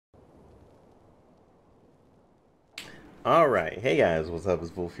Alright, hey guys, what's up?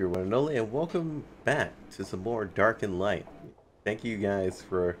 It's Volf here, one and only, and welcome back to some more Dark and Light. Thank you guys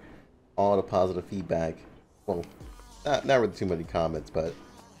for all the positive feedback. Well, not really too many comments, but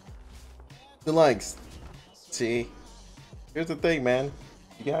the likes. See, here's the thing, man.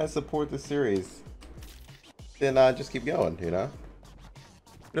 You guys support the series, then I just keep going, you know?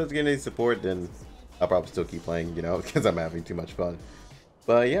 If it doesn't get any support, then I'll probably still keep playing, you know, because I'm having too much fun.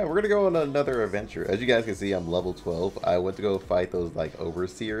 But yeah, we're gonna go on another adventure. As you guys can see, I'm level 12. I went to go fight those like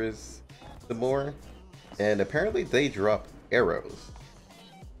overseers some more, and apparently they drop arrows.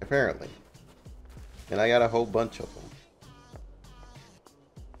 Apparently, and I got a whole bunch of them.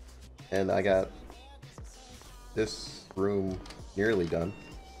 And I got this room nearly done.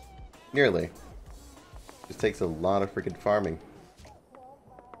 Nearly. Just takes a lot of freaking farming.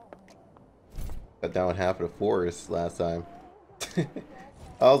 Cut down half of the forest last time.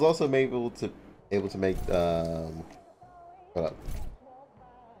 I was also able to make hold up,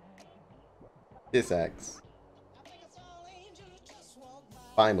 this axe.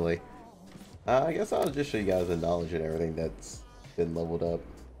 Finally. I guess I'll just show you guys the knowledge and everything that's been leveled up.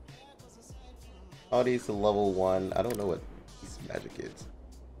 All these to level 1. I don't know what this magic is.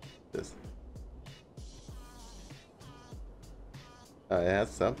 This. It has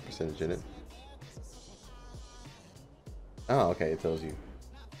some percentage in it. Oh, okay, it tells you.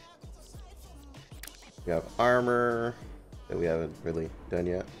 We have armor that we haven't really done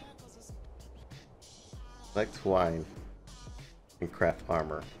yet. Collect twine and craft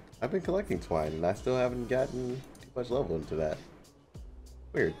armor. I've been collecting twine and I still haven't gotten too much level into that.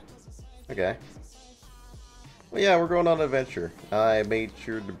 Weird. Okay. Well, yeah, we're going on an adventure. I made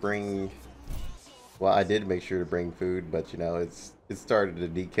sure to bring... Well, I did make sure to bring food, but you know, it started to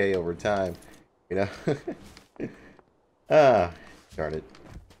decay over time. You know? Ah, darn it.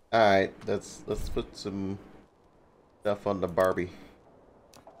 Alright, let's put some stuff on the Barbie.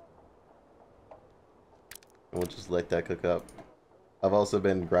 And we'll just let that cook up. I've also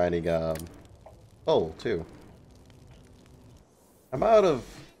been grinding coal too. I'm out of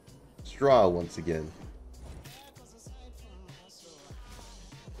straw once again.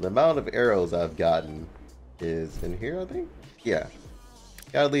 The amount of arrows I've gotten is in here, I think? Yeah.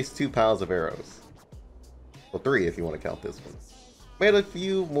 Got at least 2 pounds of arrows. Well, 3 if you want to count this one. Made a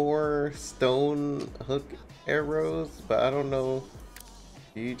few more stone hook arrows, but I don't know.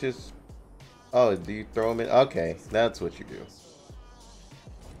 Do you just... Oh, do you throw them in? Okay, that's what you do.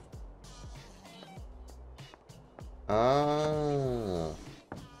 Ah.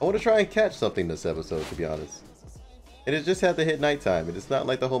 I want to try and catch something this episode, to be honest. And it just had to hit nighttime. And it's not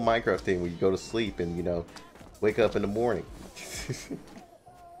like the whole Minecraft thing where you go to sleep and, you know, wake up in the morning.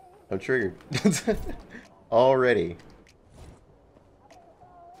 I'm triggered. Already.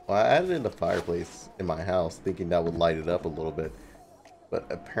 Well, I added in the fireplace in my house thinking that would light it up a little bit. But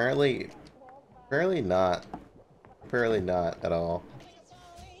apparently not. Apparently not at all.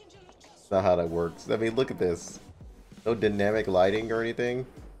 That's not how that works. I mean, look at this. No dynamic lighting or anything.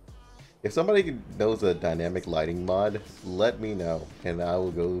 If somebody knows a dynamic lighting mod, let me know, and I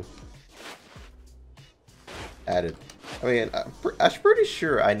will go add it. I mean, I'm pretty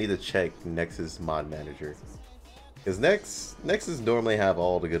sure I need to check Nexus mod manager, because Nexus normally have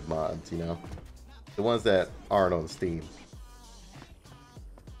all the good mods, you know, the ones that aren't on Steam.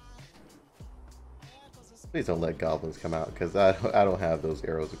 Please don't let goblins come out, because I don't have those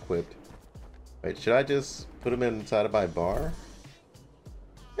arrows equipped. Wait, should I just put them inside of my bar?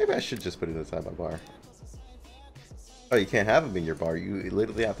 Maybe I should just put it inside my bar. Oh, you can't have them in your bar. You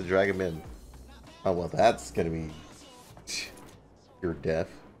literally have to drag them in. Oh, well, that's gonna be... You're deaf.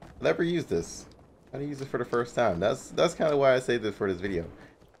 I never used this. I had to use it for the first time. That's kind of why I saved this for this video.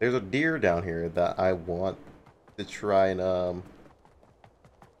 There's a deer down here that I want to try and,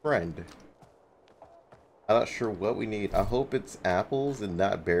 friend. I'm not sure what we need. I hope it's apples and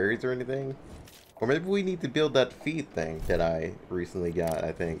not berries or anything. Or maybe we need to build that feed thing that I recently got,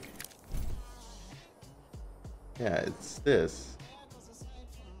 I think. Yeah, it's this.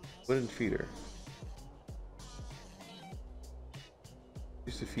 Wooden feeder.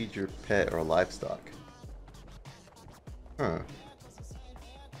 Used to feed your pet or livestock. Huh.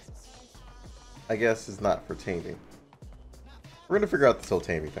 I guess it's not for taming. We're gonna figure out this whole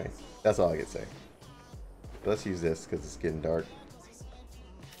taming thing. That's all I can say. Let's use this because it's getting dark.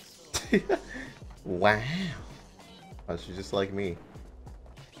 Wow. Oh, she's just like me.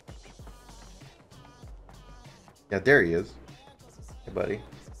 Yeah, there he is. Hey, buddy.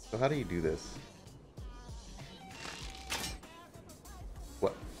 So how do you do this?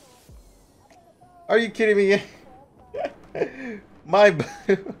 What? Are you kidding me? My...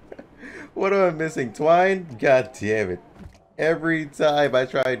 What am I missing? Twine? God damn it. Every time I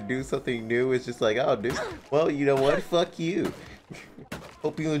try to do something new, it's just like, oh, dude, well, you know what? Fuck you.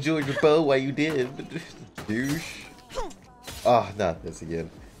 Hope you enjoyed your bow while you did. Douche. Oh, not this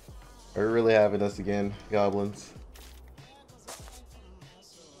again. Are we really having this again, goblins?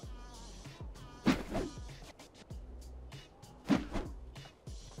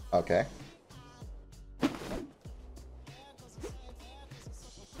 Okay.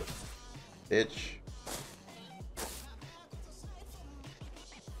 Bitch.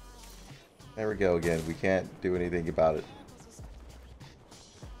 There we go again. We can't do anything about it.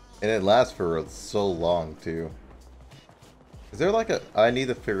 And it lasts for so long, too. Is there like a... I need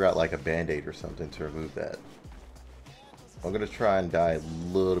to figure out like a band-aid or something to remove that. I'm gonna try and die a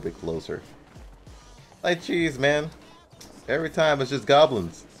little bit closer. Like, jeez, man. Every time it's just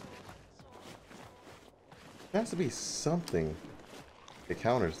goblins. There has to be something that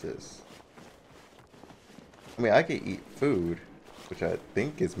counters this. I mean, I can eat food, which I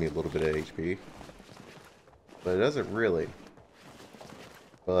think gives me a little bit of HP. But it doesn't really.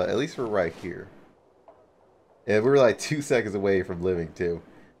 But at least we're right here. And we're like 2 seconds away from living too.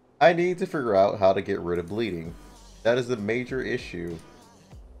 I need to figure out how to get rid of bleeding. That is a major issue.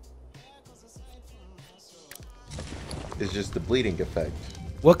 It's just the bleeding effect.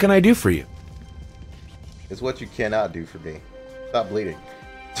 What can I do for you? It's what you cannot do for me. Stop bleeding.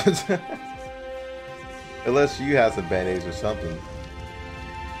 Unless you have some band-aids or something.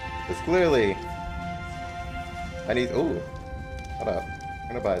 Because clearly... I need... Ooh. Hold up. I'm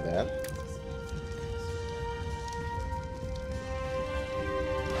gonna buy that.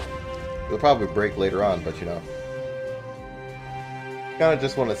 It'll probably break later on, but you know. Kinda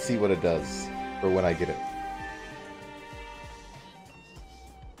just want to see what it does. For when I get it.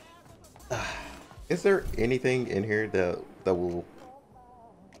 Is there anything in here that will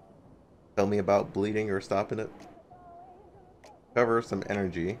tell me about bleeding or stopping it? Cover some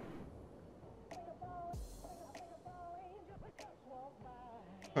energy.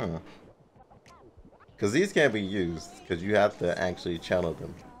 Huh. Because these can't be used, because you have to actually channel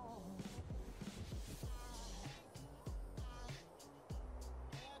them.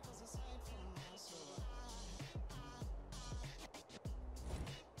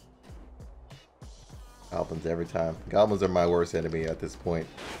 Goblins every time. Goblins are my worst enemy at this point.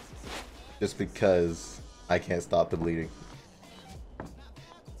 Just because I can't stop the bleeding.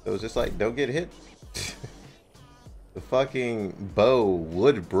 So it's just like, don't get hit. The fucking bow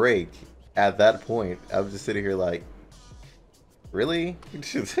would break at that point. I was just sitting here like, really?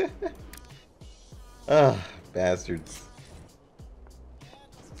 Ah, bastards.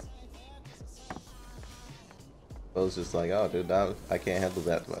 I was just like, oh dude, I can't handle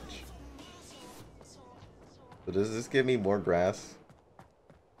that much. So does this give me more grass?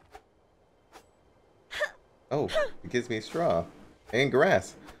 Oh, it gives me straw and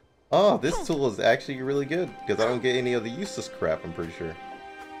grass. Oh, this tool is actually really good because I don't get any of the useless crap, I'm pretty sure.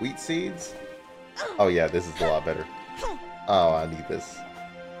 Wheat seeds? Oh yeah, this is a lot better. Oh, I need this.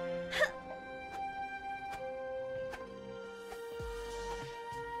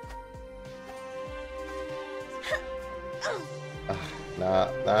 Now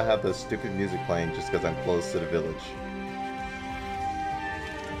I have the stupid music playing just because I'm close to the village.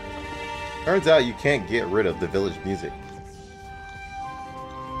 Turns out you can't get rid of the village music.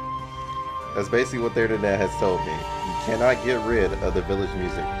 That's basically what their internet has told me. You cannot get rid of the village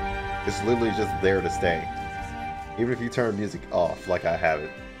music. It's literally just there to stay. Even if you turn music off, like I have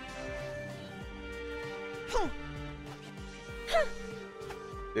it.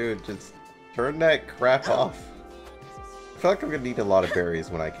 Dude, just turn that crap off. I feel like I'm gonna need a lot of berries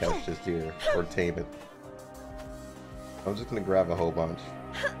when I catch this deer, or tame it. I'm just gonna grab a whole bunch.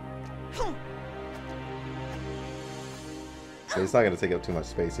 So it's not gonna take up too much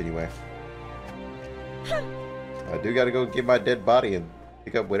space anyway. I do gotta go get my dead body and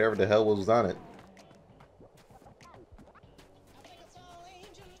pick up whatever the hell was on it.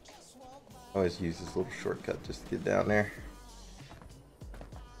 I always use this little shortcut just to get down there.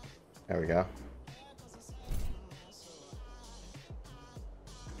 There we go.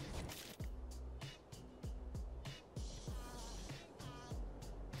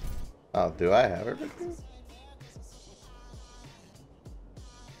 Oh, do I have everything?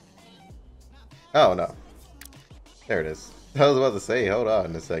 Oh, no. There it is. I was about to say, hold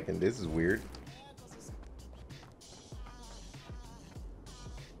on a second. This is weird.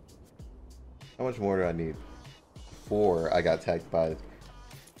 How much more do I need? Before I got attacked by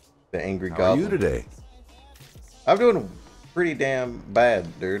the angry goblin. How are you today? I'm doing pretty damn bad,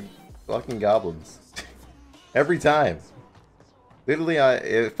 dude. Fucking goblins. Every time. Literally,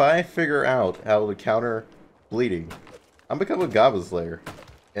 if I figure out how to counter bleeding, I'm becoming a goblin slayer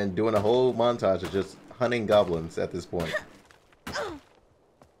and doing a whole montage of just hunting goblins at this point. Because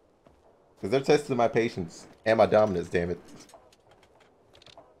they're testing my patience and my dominance, damn it.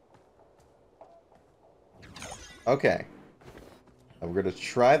 Okay. I'm gonna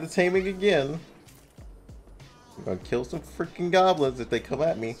try the taming again. I'm gonna kill some freaking goblins if they come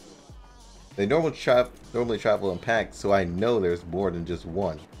at me. They normally travel in packs, so I know there's more than just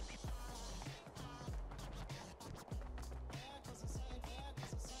one.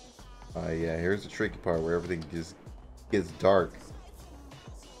 Yeah, here's the tricky part where everything just gets dark.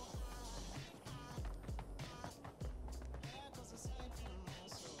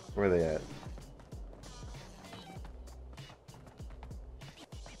 Where are they at?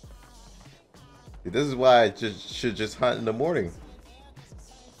 See, this is why I should just hunt in the morning.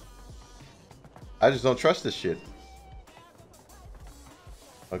 I just don't trust this shit.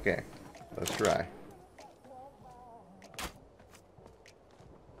 Okay, let's try.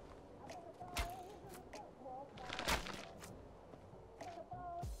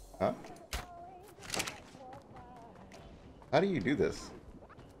 Huh? How do you do this?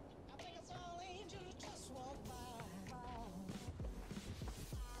 I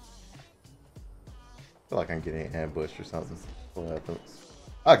feel like I'm getting ambushed or something.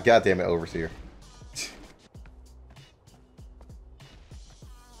 Oh, goddamn it, Overseer. So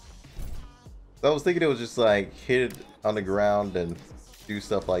I was thinking it was just like hit it on the ground and do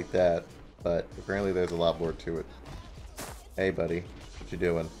stuff like that, but apparently there's a lot more to it. Hey, buddy, what you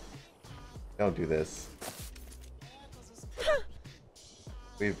doing? Don't do this.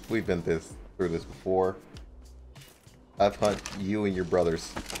 We've been through this before. I've hunted you and your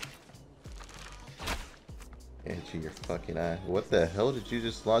brothers. Into your fucking eye. What the hell did you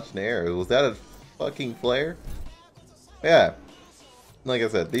just launch in the air? Was that a fucking flare? Yeah. Like I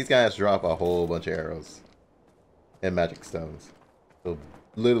said, these guys drop a whole bunch of arrows. And magic stones. So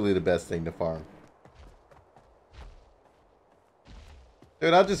literally the best thing to farm.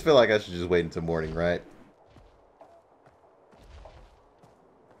 Dude, I just feel like I should just wait until morning, right?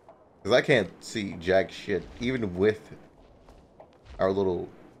 Because I can't see jack shit, even with our little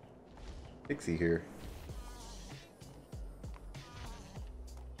pixie here.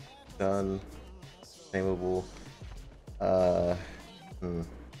 Done. Tameable. Yeah,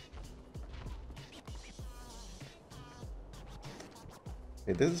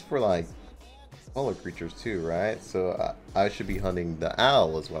 this is for like smaller creatures too, right? So I should be hunting the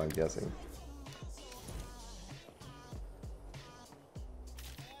owl is what I'm guessing.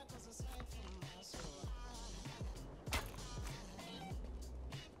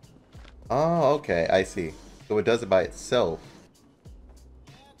 Oh, okay, I see. So it does it by itself.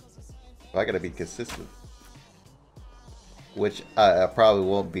 So I gotta be consistent. Which I probably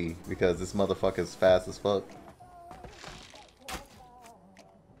won't be, because this motherfucker is fast as fuck.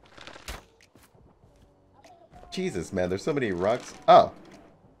 Jesus, man, there's so many rocks. Oh.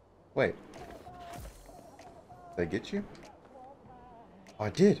 Wait. Did I get you? Oh, I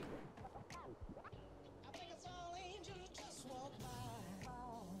did.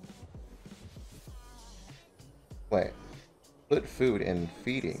 Wait. Put food and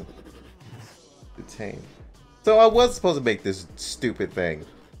feeding. Detain. So I was supposed to make this stupid thing.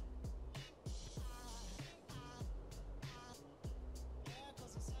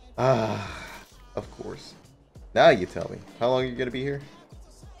 Ah, of course. Now you tell me. How long are you gonna be here?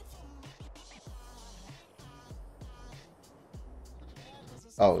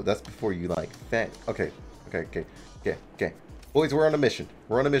 Oh, that's before you like thank. Okay, okay. Boys, we're on a mission.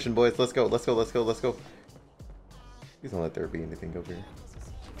 We're on a mission, boys. Let's go. Let's go. Please don't let there be anything over here.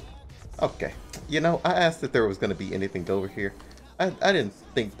 Okay. You know, I asked if there was gonna be anything over here. I didn't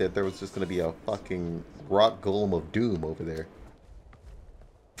think that there was just gonna be a fucking rock golem of doom over there.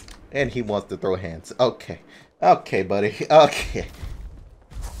 And he wants to throw hands. Okay. Okay, buddy. Okay.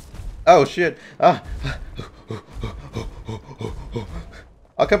 Oh, shit. I'll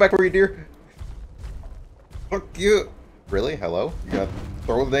come back for you, dear. Fuck you. Really? Hello? You gonna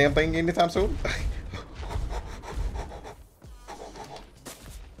throw the damn thing anytime soon?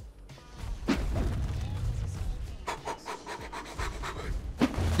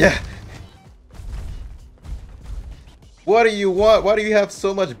 Yeah. What do you want? Why do you have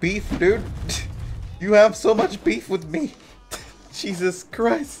so much beef, dude? You have so much beef with me. Jesus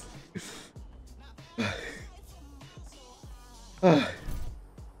Christ. All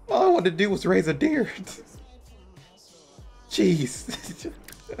I wanted to do was raise a deer. Jeez.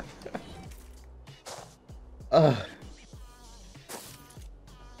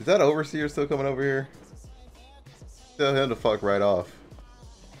 Is that Overseer still coming over here? Tell him to fuck right off.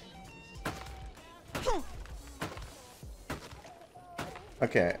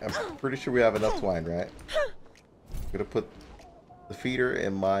 Okay, I'm pretty sure we have enough twine, right? I'm gonna put the feeder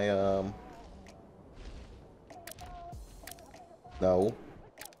in my, no.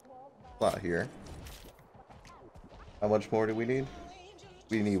 Not here. How much more do we need?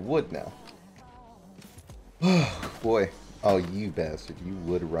 We need wood now. Boy. Oh, you bastard. You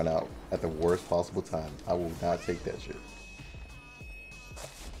would run out at the worst possible time. I will not take that shit.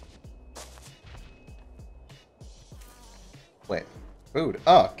 Wait. Food.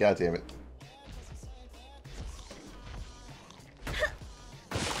 Oh, god damn it.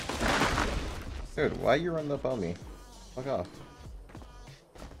 Dude, why you running up on me? Fuck off.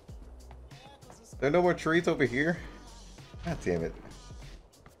 There are no more trees over here? God damn it.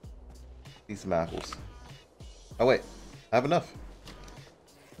 Need some apples. Oh wait, I have enough.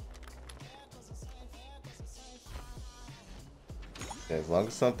 Okay, as long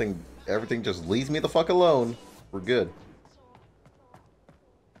as everything just leaves me the fuck alone, we're good.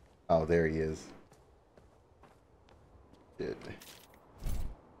 Oh, there he is. Shit.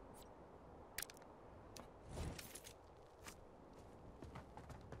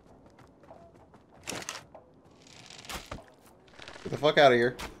 Get the fuck out of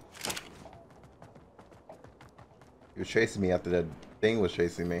here. He was chasing me after that thing was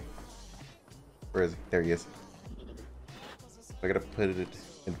chasing me. Where is he? There he is. I gotta put it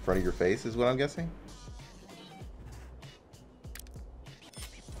in front of your face is what I'm guessing?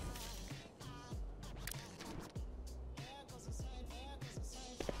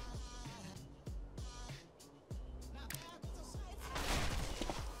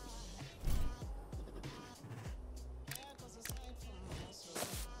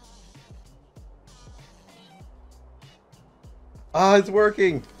 Ah, it's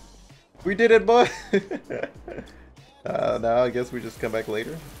working! We did it, boy! Now I guess we just come back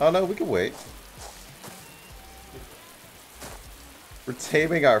later. Oh no, we can wait. We're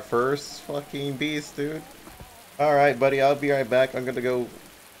taming our first fucking beast, dude. Alright, buddy, I'll be right back. I'm gonna go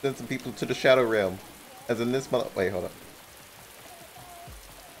send some people to the Shadow Realm. As in this mother- wait, hold up.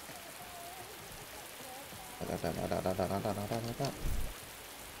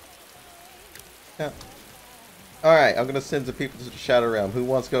 Yeah. Alright, I'm gonna send some people to the Shadow Realm. Who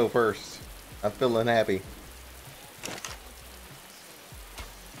wants to go first? I'm feeling happy.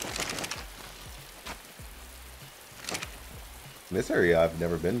 This area I've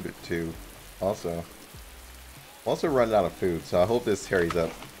never been to, also. I'm also running out of food, so I hope this hurries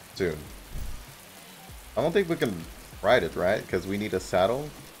up soon. I don't think we can ride it, right? Because we need a saddle,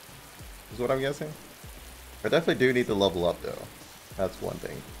 is what I'm guessing. I definitely do need to level up, though. That's one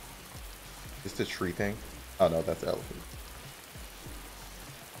thing. Just a tree thing. Oh no, that's elephant.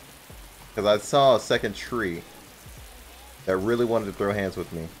 Because I saw a second tree that really wanted to throw hands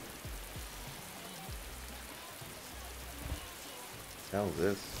with me. What the hell is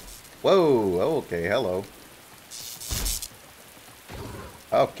this? Whoa! Okay, hello.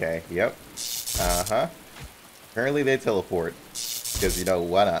 Okay, yep. Uh-huh. Apparently they teleport. Because, you know,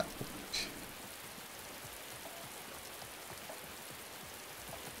 why not?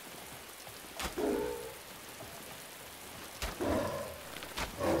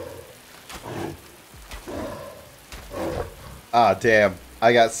 Ah, damn.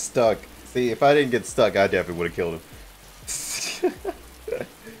 I got stuck. See, if I didn't get stuck, I definitely would have killed him.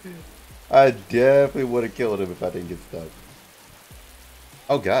 I definitely would have killed him if I didn't get stuck.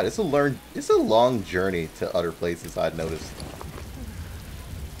 Oh god, it's a long journey to other places, I've noticed.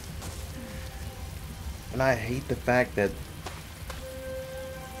 And I hate the fact that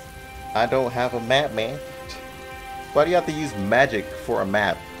I don't have a map, man. Why do you have to use magic for a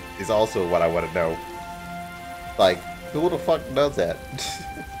map? Is also what I want to know. Like, who the fuck does that?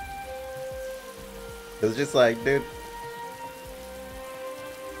 It's just like, dude,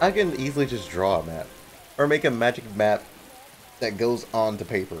 I can easily just draw a map. Or make a magic map that goes onto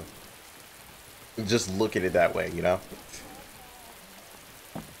paper. Just look at it that way, you know?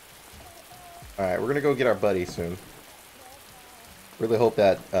 Alright, we're gonna go get our buddy soon. Really hope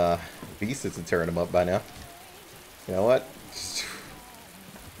that beast isn't tearing him up by now. You know what?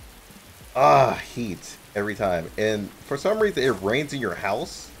 Ah, heat. Every time. And for some reason it rains in your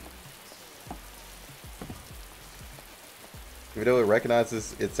house. Even though it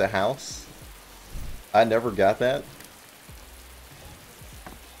recognizes it's a house. I never got that.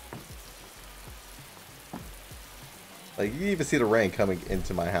 Like, you can even see the rain coming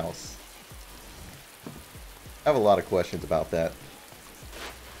into my house. I have a lot of questions about that.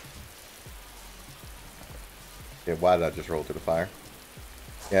 Yeah, why did I just roll to the fire?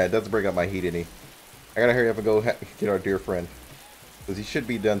 Yeah, it doesn't bring up my heat any. I gotta hurry up and go get our dear friend. Because he should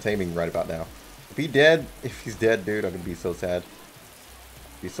be done taming right about now. If he's dead, dude, I'm gonna be so sad.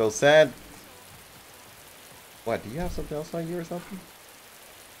 Be so sad. What, do you have something else on you or something?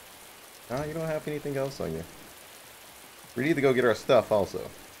 No, you don't have anything else on you. We need to go get our stuff also.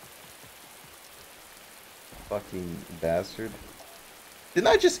 Fucking bastard. Didn't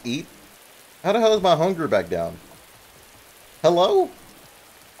I just eat? How the hell is my hunger back down? Hello?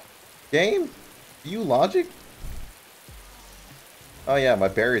 Game? You logic? Oh yeah, my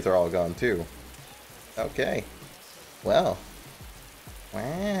berries are all gone too. Okay. Well.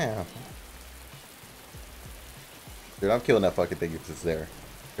 Wow. Dude, I'm killing that fucking thing if it's there.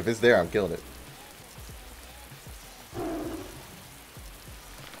 If it's there, I'm killing it.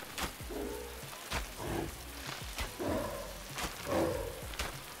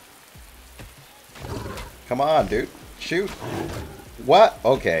 Come on, dude. Shoot. What?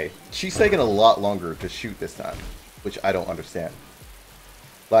 Okay. She's taking a lot longer to shoot this time, which I don't understand.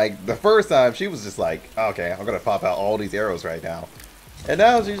 Like, the first time, she was just like, okay, I'm gonna pop out all these arrows right now. And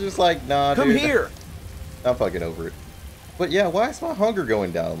now she's just like, nah, dude. Come here! I'm fucking over it. But yeah, why is my hunger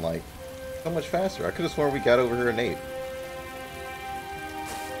going down, like, so much faster? I could have sworn we got over here and ate.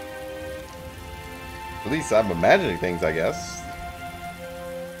 At least I'm imagining things, I guess.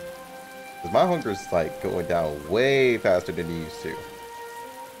 Because my hunger's, like, going down way faster than it used to.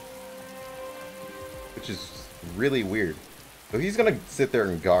 Which is really weird. So he's gonna sit there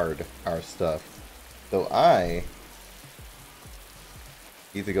and guard our stuff. So I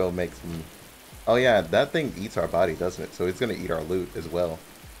need to go make some... Oh yeah, that thing eats our body, doesn't it? So it's gonna eat our loot as well.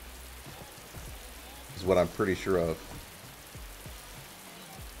 Is what I'm pretty sure of.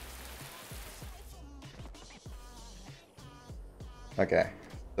 Okay.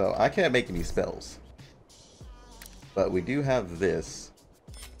 So I can't make any spells. But we do have this.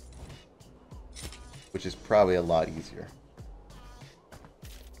 Which is probably a lot easier.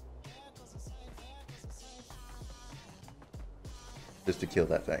 Just to kill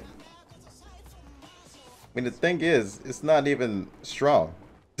that thing. I mean, the thing is, it's not even strong.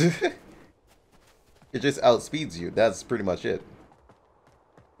 It just outspeeds you. That's pretty much it.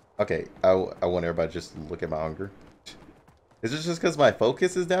 Okay, I want everybody just to look at my hunger. Is it just because my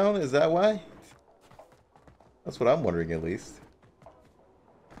focus is down? Is that why? That's what I'm wondering, at least.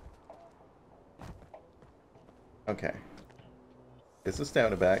 Okay. Get some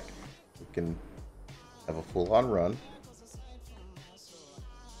stamina back. We can have a full-on run.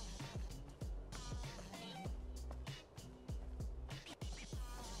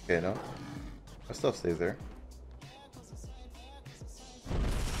 Okay, no. My stuff stays there.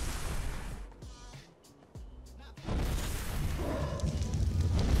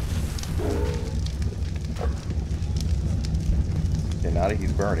 Okay, now that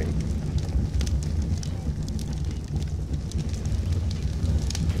he's burning.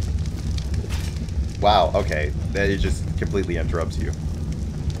 Wow, okay. That it just completely interrupts you.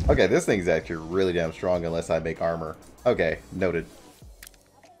 Okay, this thing's actually really damn strong unless I make armor. Okay, noted.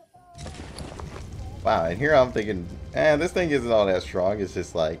 Wow, and here I'm thinking, this thing isn't all that strong. It's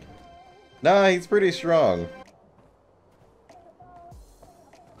just like, nah, he's pretty strong.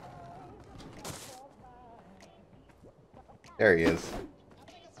 There he is.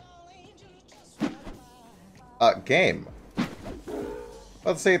 Game.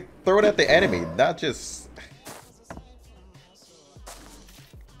 Let's say throw it at the enemy, not just...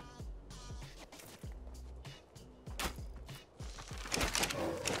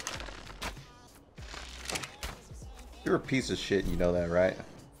 You're a piece of shit, you know that, right?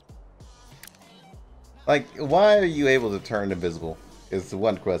 Like, why are you able to turn invisible? Is the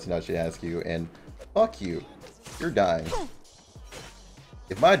one question I should ask you, and fuck you. You're dying.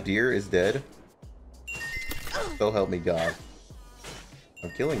 If my deer is dead, so help me God.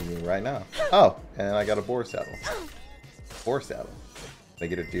 I'm killing you right now. Oh, and I got a boar saddle. Boar saddle. Can I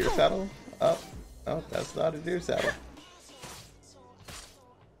get a deer saddle? Oh, no, that's not a deer saddle.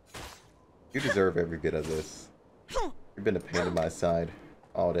 You deserve every bit of this. You've been a pain in my side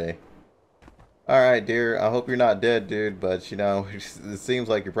all day. Alright, dear. I hope you're not dead, dude. But, you know, it seems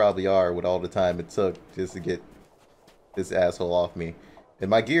like you probably are with all the time it took just to get this asshole off me. And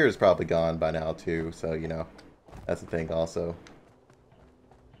my gear is probably gone by now, too. So, you know, that's the thing also.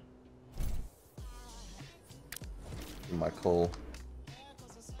 My coal.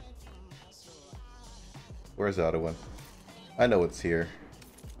 Where's the other one? I know it's here.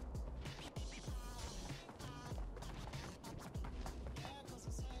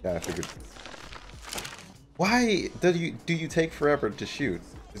 Yeah, I figured. Why do you take forever to shoot?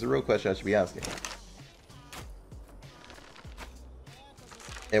 Is a real question I should be asking.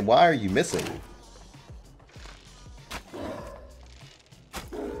 And why are you missing?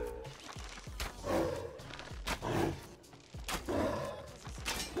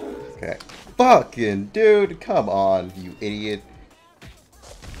 Okay. Fucking dude, come on, you idiot.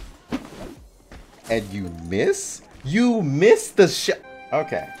 And you miss? You missed the shot.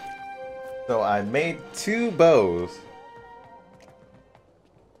 Okay. So I made 2 bows.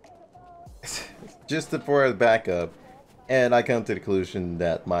 Just for a backup. And I come to the conclusion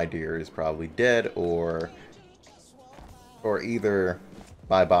that my deer is probably dead, or either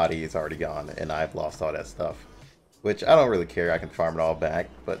my body is already gone and I've lost all that stuff. Which I don't really care, I can farm it all back,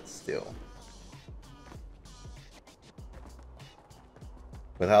 but still.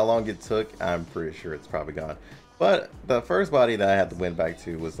 With how long it took, I'm pretty sure it's probably gone. But the first body that I had to win back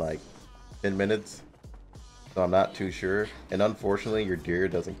to was like 10 minutes. So I'm not too sure. And unfortunately, your deer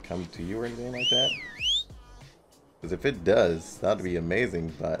doesn't come to you or anything like that. Because if it does, that'd be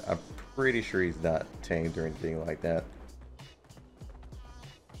amazing. But I'm pretty sure he's not tamed or anything like that.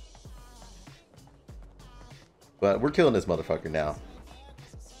 But we're killing this motherfucker now.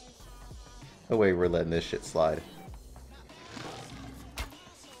 No way we're letting this shit slide.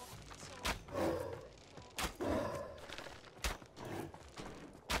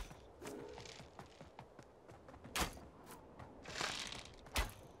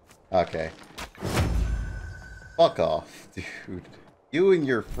 Okay. Fuck off, dude. You and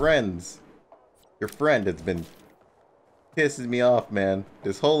your friends. Your friend has been pissing me off, man.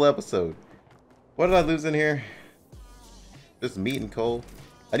 This whole episode. What did I lose in here? Just meat and coal.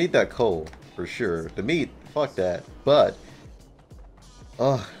 I need that coal, for sure. The meat, fuck that. But,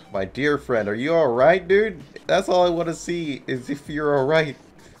 oh, my dear friend, are you alright, dude? That's all I want to see, is if you're alright.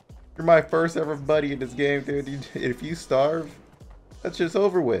 You're my first ever buddy in this game, dude. If you starve, that's just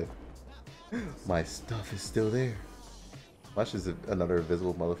over with. My stuff is still there. Watch as another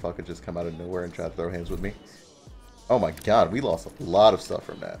invisible motherfucker just come out of nowhere and try to throw hands with me. Oh my god, we lost a lot of stuff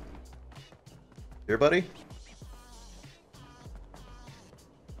from that. Here, buddy?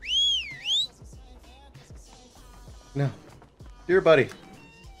 No. Dear buddy.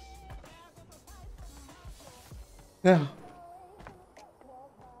 No.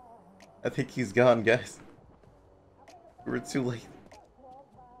 I think he's gone, guys. We're too late.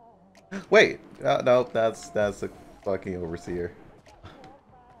 Wait. No, that's a fucking overseer.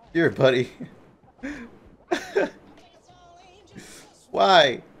 Dear buddy.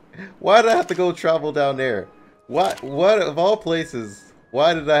 Why? Why did I have to go travel down there? What of all places,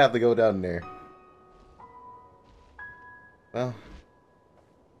 why did I have to go down there? Well,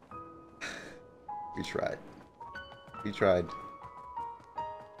 we tried. We tried.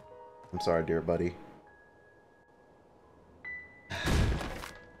 I'm sorry, dear buddy.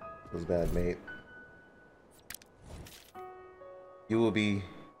 It was bad, mate. You will be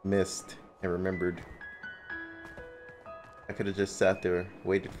missed and remembered. I could have just sat there,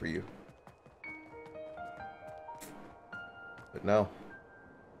 waited for you. But no.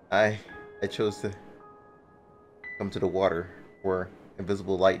 I chose to come to the water where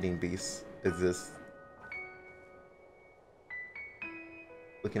invisible lightning beasts exist.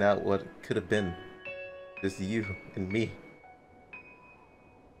 Looking out what could have been. Just you and me.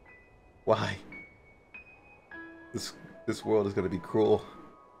 Why? This world is gonna be cruel.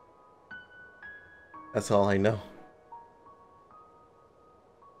 That's all I know.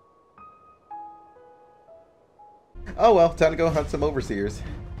 Oh well, time to go hunt some overseers.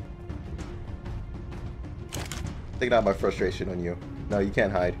 Taking out my frustration on you. No, you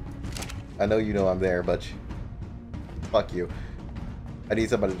can't hide. I know you know I'm there, but fuck you. I need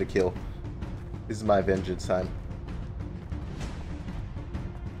somebody to kill. This is my vengeance time.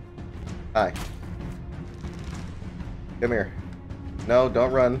 Hi. Come here. No,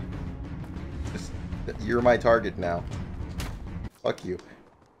 don't run. Just, you're my target now. Fuck you.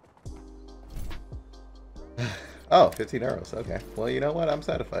 Oh, 15 arrows. Okay. Well, you know what? I'm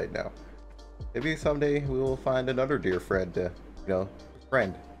satisfied now. Maybe someday we will find another dear friend to,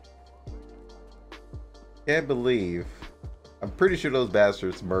 friend. Can't believe. I'm pretty sure those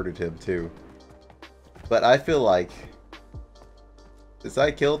bastards murdered him too. But I feel like, since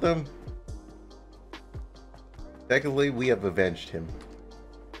I killed him, technically we have avenged him.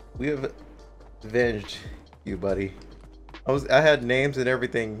 We have avenged you, buddy. I had names and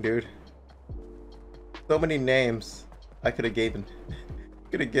everything, dude. So many names I could have given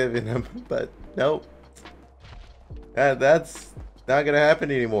him, but nope. That's not gonna happen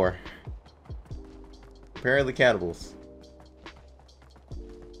anymore. Apparently cannibals.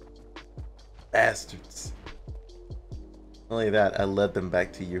 Bastards. Not only that, I led them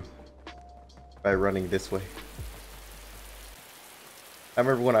back to you by running this way. I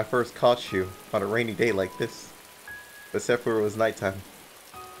remember when I first caught you on a rainy day like this, except for it was nighttime.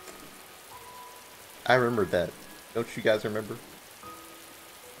 I remember that. Don't you guys remember?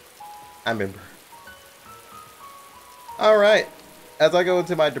 I remember. Alright. As I go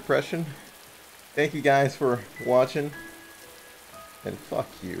into my depression, thank you guys for watching. And fuck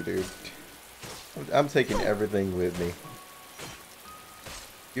you, dude. I'm taking everything with me.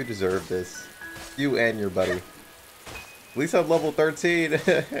 You deserve this. You and your buddy. At least I'm level 13.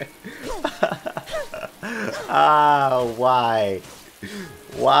 Ah, why?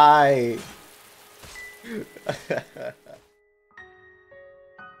 Why?